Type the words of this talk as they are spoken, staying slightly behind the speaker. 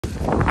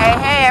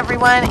Hey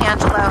everyone,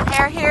 Angela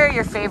O'Hare here,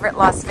 your favorite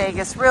Las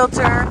Vegas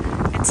realtor.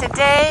 And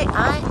today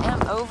I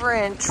am over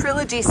in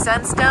Trilogy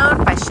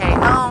Sunstone by Shea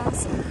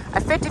Homes,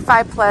 a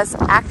 55 plus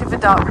active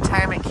adult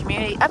retirement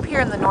community up here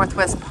in the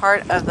northwest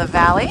part of the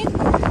valley.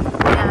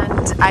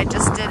 And I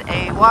just did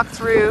a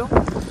walkthrough.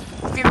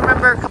 If you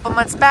remember a couple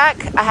months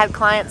back, I had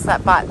clients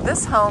that bought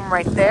this home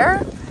right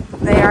there.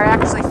 They are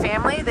actually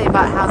family. They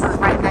bought houses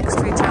right next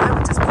to each other,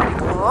 which is pretty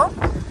cool.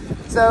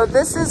 So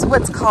this is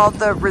what's called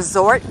the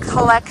Resort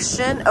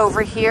Collection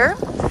over here.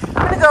 I'm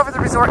going to go over the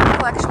Resort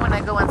Collection when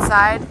I go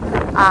inside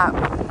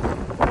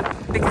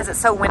because it's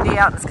so windy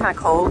out and it's kind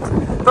of cold.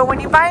 But when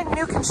you buy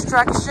new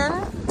construction,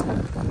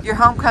 your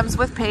home comes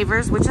with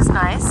pavers, which is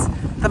nice.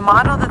 The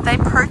model that they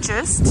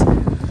purchased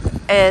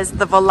is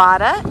the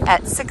Valletta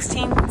at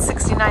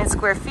 1669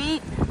 square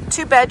feet,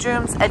 2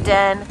 bedrooms, a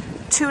den,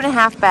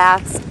 2.5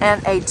 baths,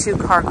 and a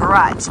 2-car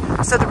garage.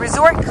 So the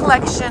Resort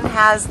Collection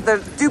has the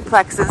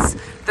duplexes.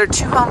 They're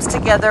 2 homes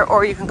together,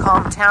 or you can call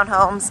them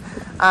townhomes.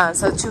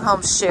 So 2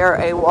 homes share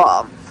a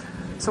wall.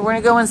 So we're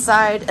gonna go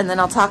inside and then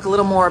I'll talk a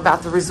little more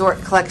about the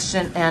Resort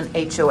Collection and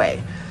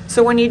HOA.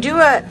 So when you do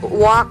a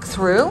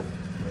walkthrough,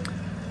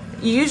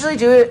 you usually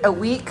do it a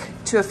week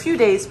to a few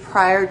days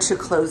prior to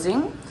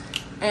closing.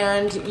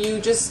 And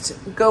you just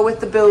go with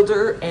the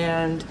builder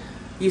and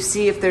you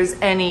see if there's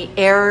any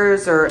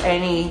errors or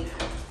any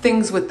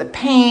things with the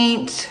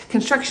paint,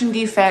 construction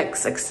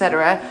defects,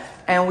 etc.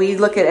 And we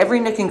look at every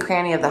nook and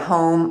cranny of the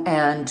home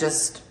and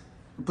just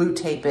blue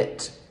tape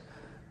it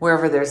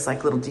wherever there's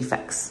like little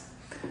defects.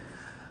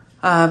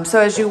 So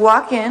as you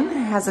walk in,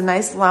 it has a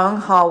nice long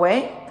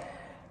hallway.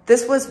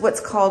 This was what's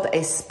called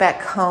a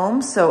spec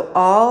home. So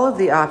all of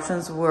the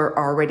options were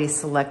already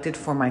selected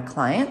for my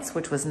clients,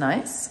 which was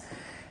nice.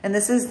 And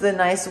this is the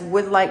nice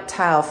wood-like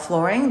tile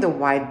flooring, the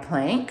wide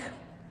plank.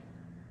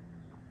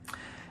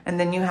 And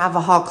then you have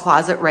a hall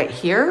closet right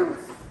here.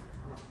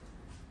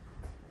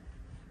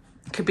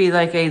 It could be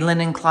like a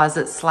linen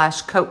closet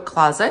 / coat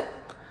closet.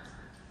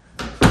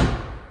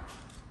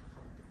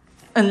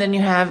 And then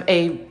you have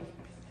a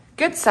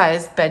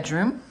good-sized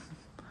bedroom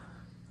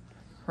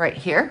right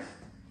here.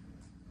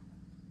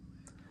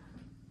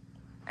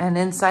 And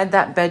inside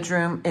that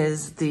bedroom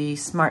is the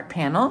smart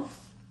panel.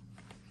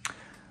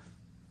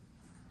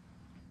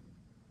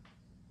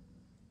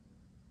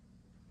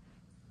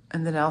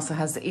 And then it also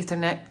has the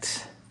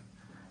Ethernet,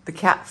 the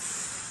Cat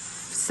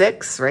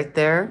 6 right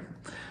there.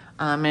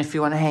 If you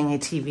want to hang a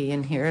TV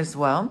in here as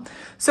well.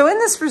 So in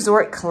this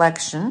Resort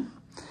Collection,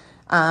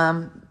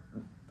 I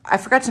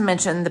forgot to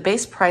mention the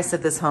base price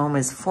of this home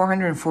is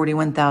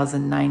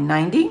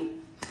 $441,990,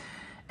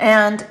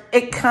 and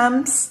it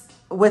comes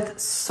with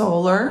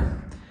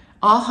solar.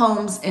 All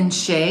homes in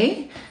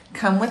Shea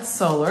come with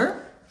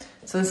solar.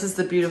 So this is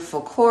the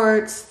beautiful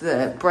quartz,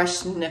 the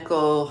brushed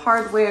nickel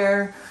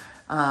hardware,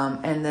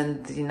 and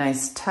then the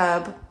nice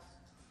tub.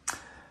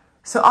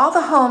 So all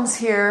the homes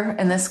here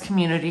in this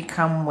community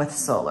come with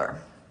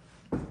solar.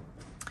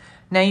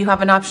 Now you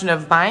have an option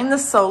of buying the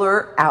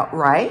solar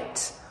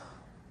outright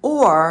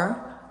or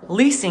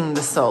leasing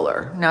the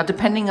solar. Now,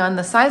 depending on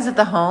the size of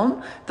the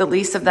home, the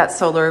lease of that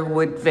solar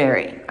would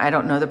vary. I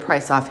don't know the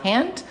price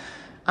offhand.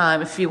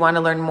 If you want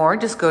to learn more,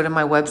 just go to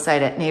my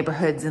website at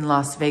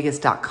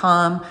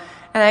neighborhoodsinlasvegas.com.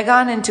 And I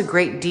gone into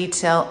great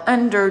detail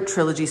under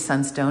Trilogy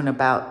Sunstone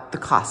about the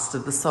cost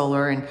of the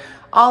solar and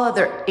all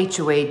other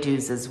HOA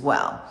dues as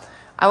well.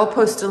 I will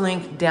post a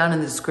link down in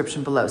the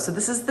description below. So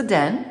this is the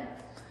den,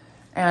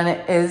 and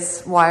it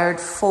is wired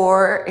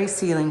for a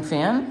ceiling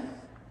fan.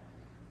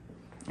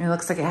 It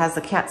looks like it has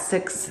the Cat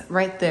 6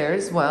 right there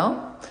as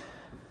well.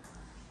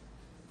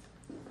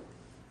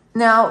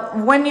 Now,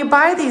 when you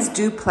buy these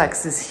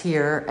duplexes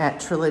here at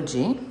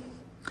Trilogy,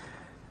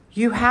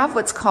 you have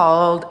what's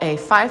called a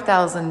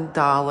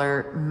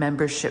 $5,000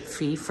 membership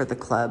fee for the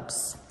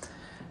clubs.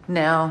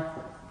 Now,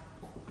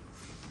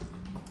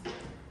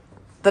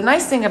 the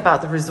nice thing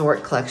about the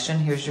Resort Collection,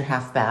 here's your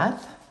half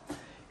bath,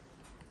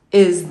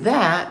 is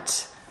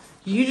that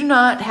you do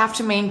not have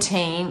to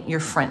maintain your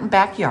front and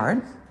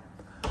backyard,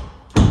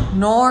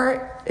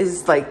 nor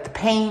is like the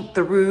paint,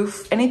 the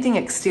roof, anything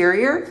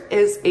exterior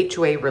is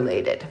HOA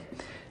related.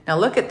 Now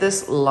look at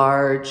this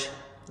large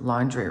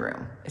laundry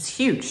room. It's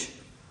huge.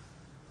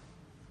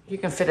 You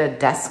can fit a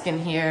desk in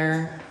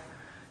here.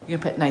 You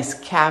can put nice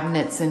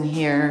cabinets in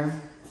here.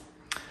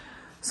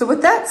 So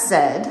with that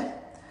said,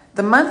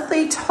 the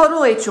monthly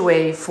total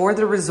HOA for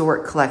the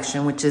Resort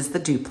Collection, which is the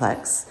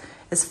duplex,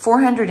 is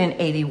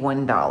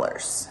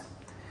 $481.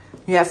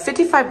 You have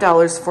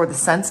 $55 for the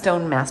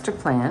Sunstone Master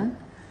Plan,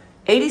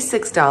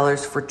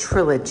 $86 for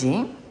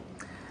Trilogy,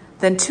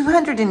 then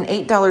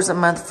 $208 a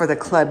month for the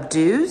club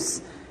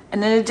dues,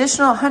 and an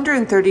additional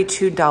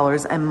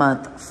 $132 a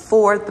month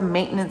for the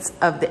maintenance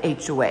of the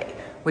HOA,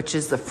 which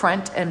is the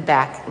front and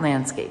back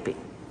landscaping.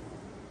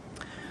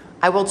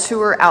 I will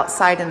tour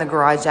outside in the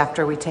garage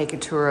after we take a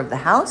tour of the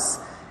house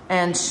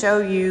and show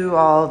you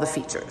all the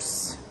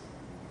features.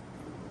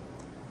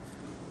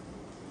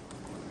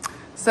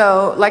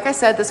 So like I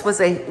said, this was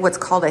what's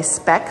called a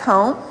spec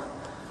home.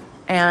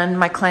 And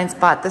my clients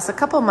bought this a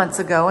couple months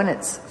ago and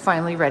it's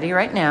finally ready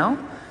right now.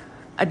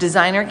 A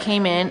designer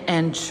came in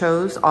and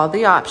chose all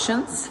the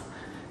options.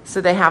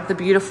 So they have the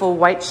beautiful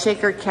white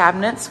shaker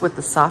cabinets with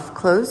the soft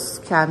close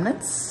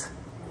cabinets,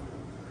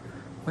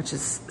 which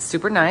is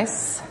super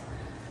nice.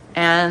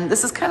 And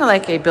this is kind of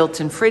like a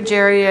built-in fridge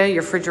area.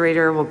 Your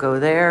refrigerator will go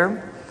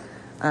there.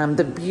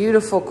 The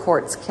beautiful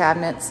quartz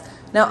cabinets.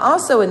 Now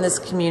also in this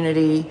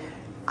community,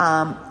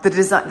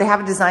 they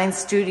have a design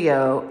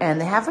studio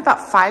and they have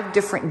about 5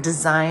 different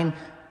design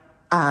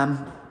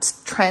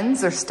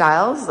trends or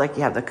styles. Like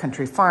you have the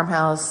country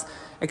farmhouse,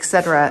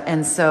 etc.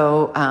 And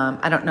so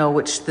I don't know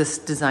which this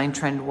design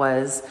trend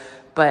was,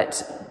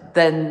 but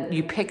then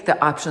you pick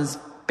the options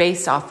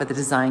based off of the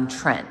design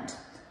trend.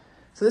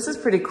 So this is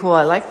pretty cool.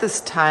 I like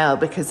this tile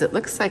because it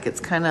looks like it's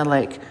kind of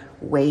like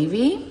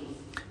wavy.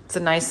 It's a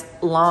nice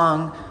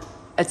long,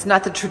 it's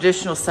not the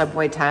traditional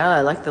subway tile.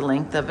 I like the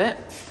length of it.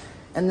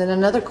 And then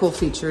another cool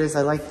feature is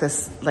I like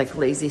this like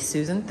Lazy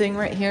Susan thing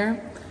right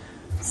here.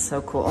 It's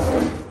so cool.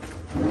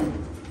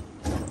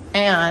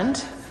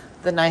 And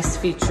the nice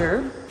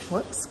feature,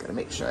 whoops, gotta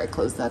make sure I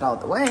close that all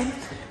the way.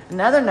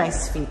 Another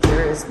nice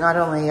feature is not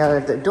only are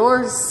the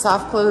doors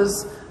soft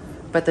close,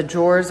 but the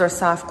drawers are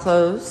soft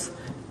close.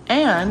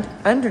 And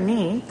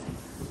underneath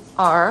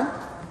are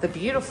the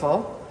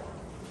beautiful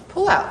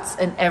pullouts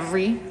in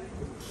every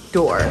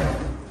door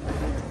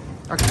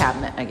or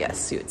cabinet, I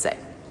guess you would say.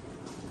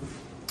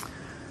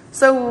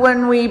 So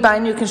when we buy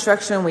new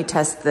construction, we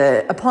test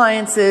the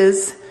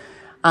appliances,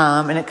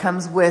 and it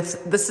comes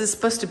with, this is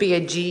supposed to be a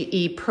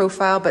GE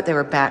profile, but they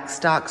were back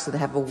stock, so they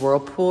have a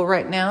Whirlpool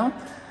right now.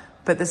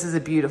 But this is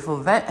a beautiful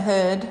vent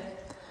hood.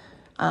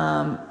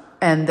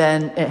 And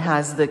then it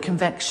has the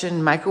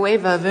convection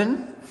microwave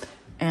oven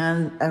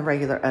and a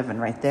regular oven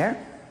right there.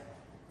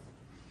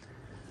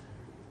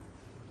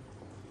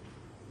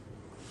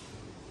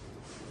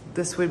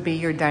 This would be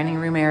your dining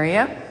room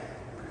area.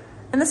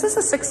 And this is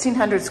a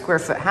 1,600 square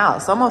foot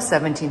house, almost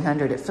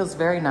 1,700. It feels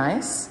very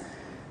nice.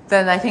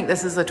 Then I think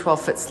this is a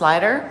 12-foot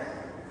slider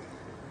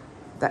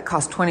that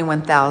cost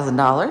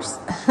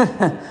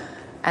 $21,000.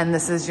 And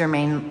this is your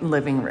main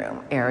living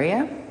room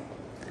area.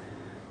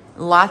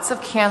 Lots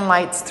of can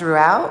lights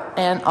throughout,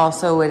 and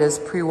also it is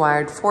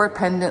pre-wired for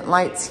pendant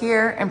lights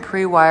here and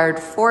pre-wired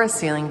for a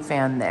ceiling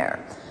fan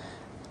there.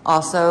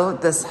 Also,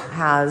 this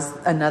has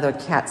another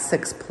Cat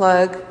 6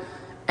 plug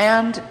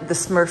and the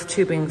Smurf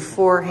tubing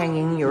for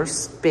hanging your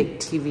big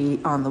TV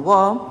on the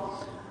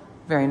wall.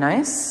 Very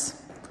nice.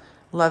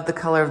 Love the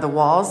color of the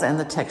walls, and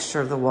the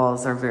texture of the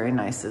walls are very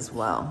nice as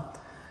well.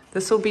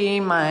 This will be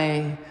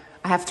I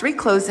have 3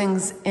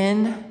 closings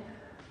in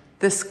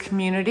this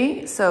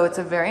community, so it's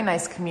a very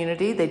nice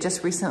community. They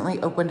just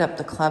recently opened up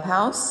the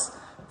clubhouse.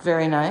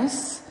 Very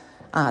nice.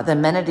 The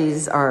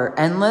amenities are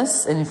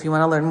endless, and if you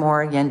want to learn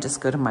more, again,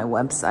 just go to my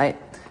website.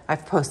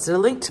 I've posted a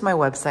link to my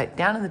website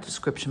down in the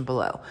description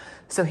below.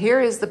 So here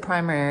is the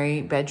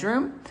primary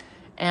bedroom,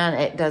 and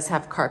it does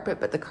have carpet,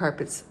 but the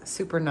carpet's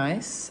super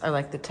nice. I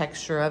like the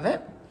texture of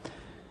it,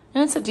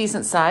 and it's a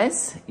decent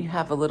size. You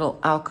have a little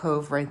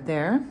alcove right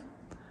there.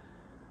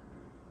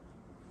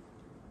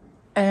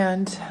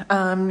 And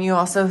you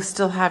also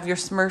still have your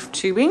Smurf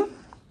tubing.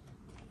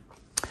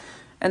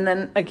 And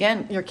then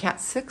again, your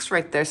Cat 6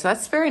 right there. So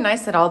that's very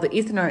nice that all the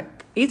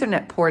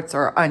Ethernet ports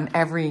are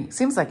on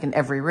seems like in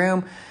every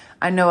room.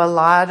 I know a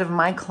lot of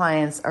my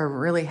clients are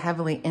really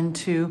heavily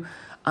into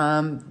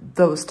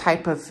those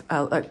type of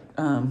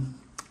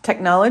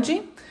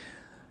technology,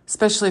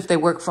 especially if they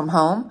work from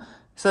home.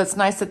 So it's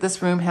nice that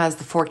this room has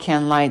the 4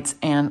 can lights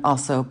and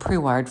also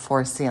pre-wired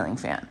for a ceiling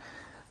fan.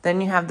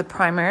 Then you have the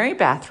primary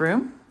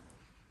bathroom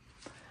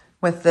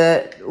with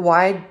the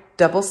wide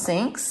double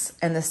sinks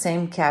and the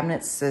same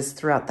cabinets as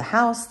throughout the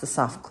house, the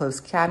soft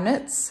close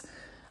cabinets.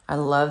 I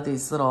love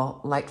these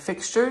little light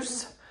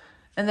fixtures.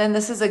 And then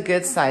this is a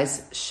good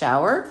size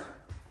shower.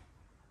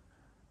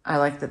 I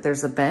like that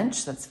there's a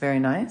bench, that's very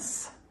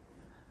nice.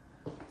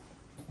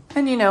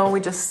 And you know,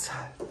 we just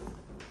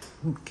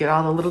get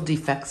all the little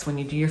defects when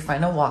you do your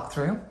final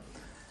walkthrough.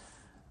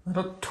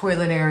 Little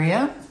toilet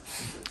area.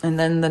 And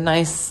then the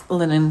nice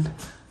linen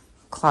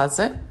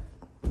closet.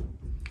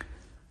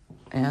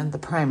 And the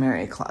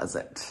primary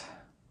closet.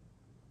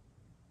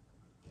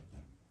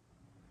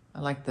 I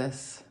like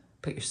this.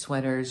 Put your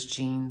sweaters,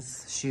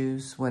 jeans,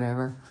 shoes,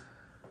 whatever.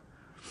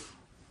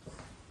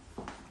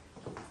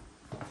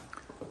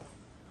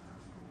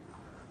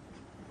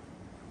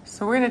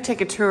 So we're going to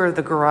take a tour of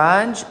the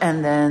garage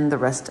and then the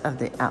rest of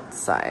the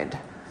outside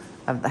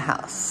of the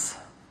house.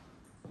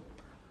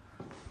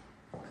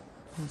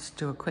 Let's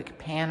do a quick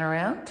pan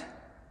around.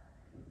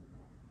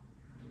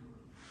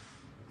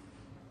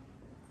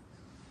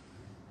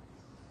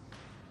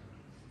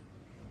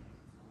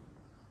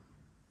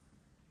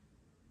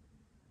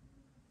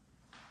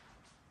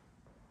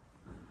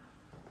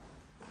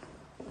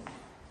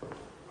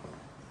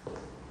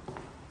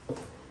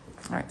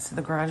 All right, so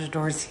the garage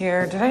door's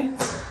here. I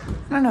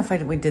don't know if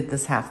we did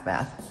this half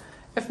bath.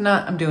 If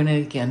not, I'm doing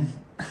it again.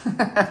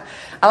 I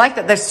like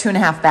that there's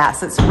 2.5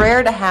 baths. It's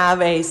rare to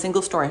have a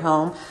single story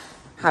home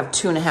have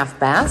 2.5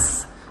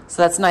 baths.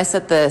 So that's nice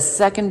that the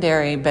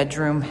secondary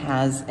bedroom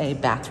has a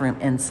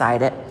bathroom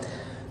inside it.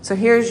 So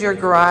here's your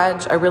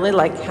garage. I really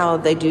like how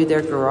they do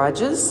their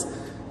garages.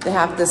 They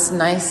have this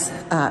nice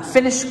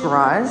finished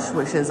garage,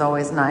 which is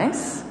always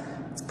nice.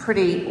 It's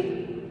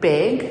pretty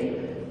big,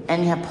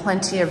 and you have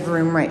plenty of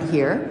room right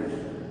here.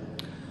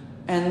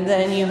 And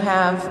then you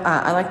have,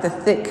 I like the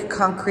thick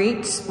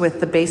concrete with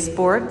the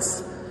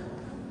baseboards.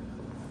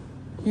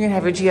 You're gonna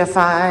have your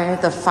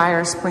GFI, the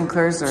fire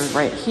sprinklers are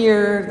right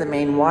here, the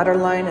main water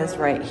line is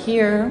right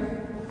here,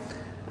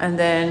 and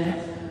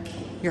then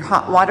your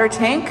hot water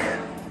tank,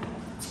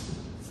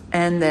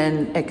 and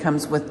then it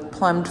comes with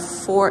plumbed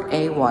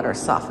 4A water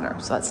softener,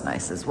 so that's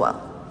nice as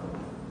well.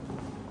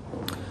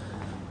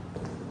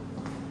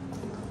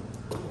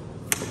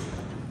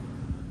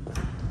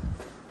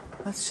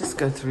 Let's just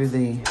go through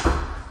the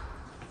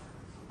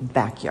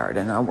backyard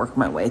and I'll work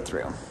my way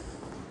through.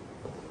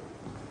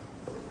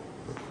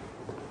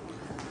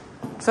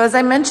 So as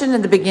I mentioned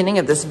in the beginning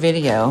of this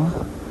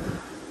video,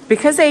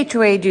 because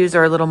HOA dues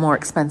are a little more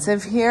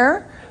expensive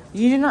here,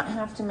 you do not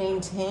have to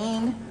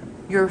maintain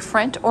your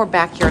front or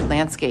backyard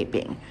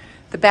landscaping.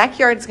 The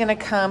backyard is going to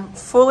come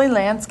fully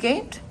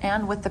landscaped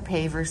and with the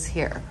pavers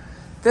here.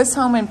 This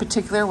home in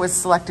particular was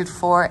selected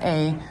for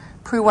a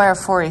pre-wire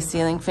 4A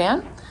ceiling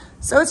fan.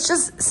 So it's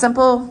just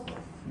simple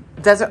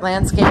desert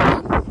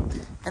landscaping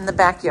in the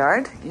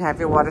backyard. You have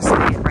your water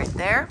spigot right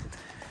there.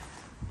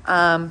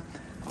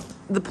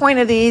 The point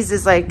of these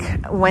is like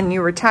when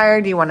you're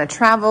retired, you want to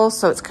travel.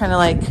 So it's kind of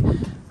like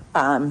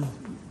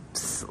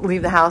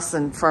leave the house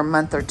and for a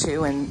month or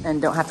two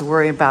and don't have to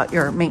worry about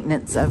your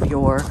maintenance of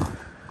your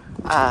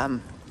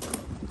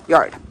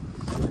yard.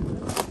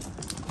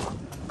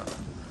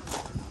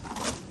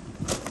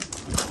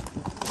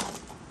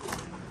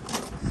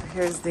 So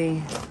here's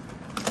the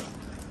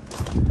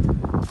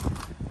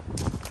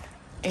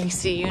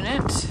AC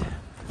unit.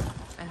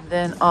 And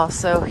then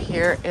also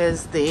here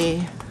is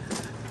the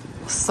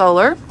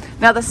solar.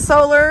 Now the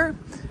solar,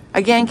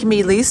 again, can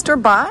be leased or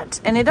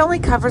bought, and it only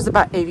covers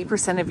about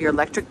 80% of your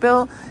electric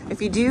bill.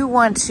 If you do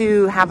want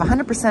to have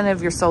 100%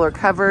 of your solar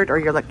covered or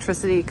your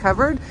electricity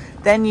covered,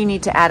 then you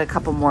need to add a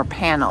couple more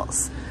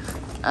panels.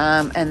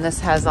 And this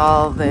has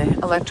all the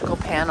electrical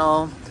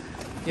panel,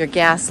 your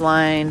gas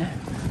line.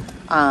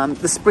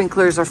 The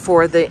sprinklers are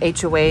for the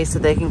HOA so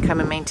they can come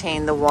and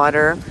maintain the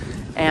water.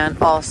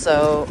 And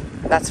also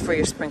that's for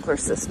your sprinkler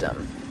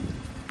system.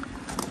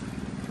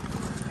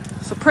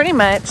 So pretty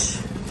much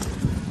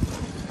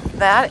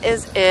that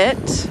is it.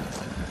 It's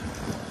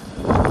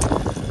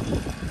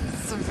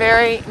a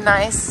very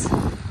nice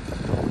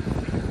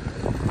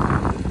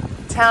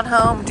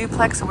townhome,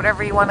 duplex, or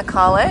whatever you want to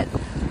call it.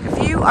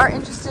 If you are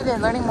interested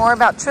in learning more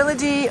about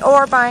Trilogy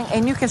or buying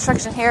a new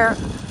construction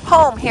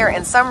home here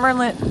in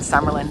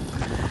Summerlin,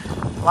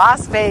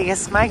 Las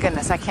Vegas, my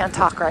goodness, I can't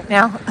talk right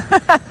now.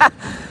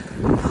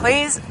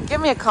 Please give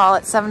me a call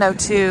at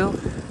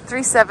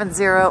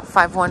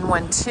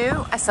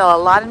 702-370-5112. I sell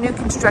a lot of new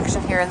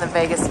construction here in the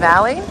Vegas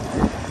Valley.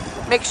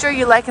 Make sure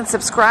you like and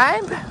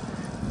subscribe,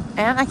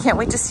 and I can't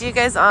wait to see you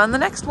guys on the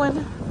next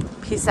one.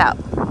 Peace out.